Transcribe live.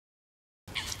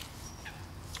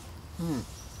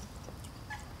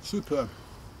Superb.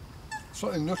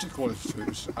 Slightly nutty quality to it.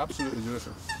 It's absolutely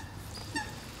delicious.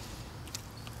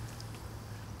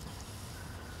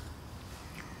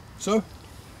 So,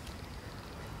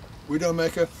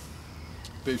 Widowmaker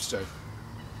beef steak.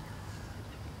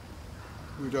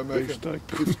 Widowmaker beef steak.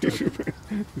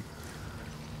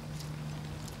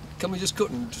 Can we just cut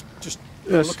and just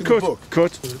Yes, look in cut, the book?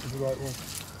 cut. So it's the right one.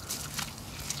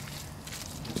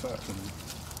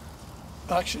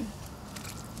 Action.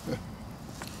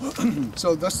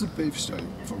 So that's the beef steak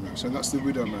from this, and that's the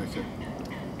Widowmaker.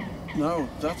 No,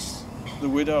 that's the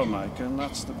Widowmaker, and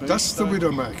that's the beef That's steak. the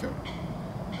Widowmaker,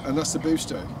 and that's the beef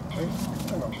steak. Hang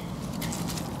on.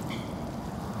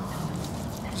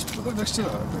 Just put that next to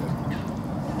that a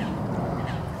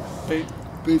bit.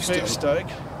 Beef steak. Beef steak.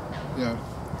 Yeah.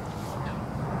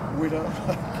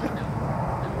 Widowmaker.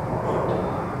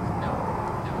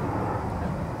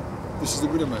 This is the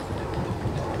Widowmaker.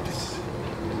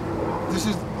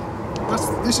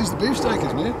 This is the beef steak,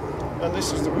 isn't it? And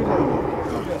this is the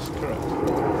Widowmaker. Oh. Yes, correct.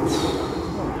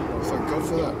 Oh, thank God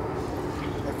for that.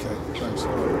 Okay, thanks.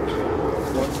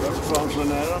 That's Franz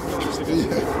Lanaire, I'm going to Yeah.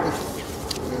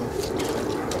 Yeah.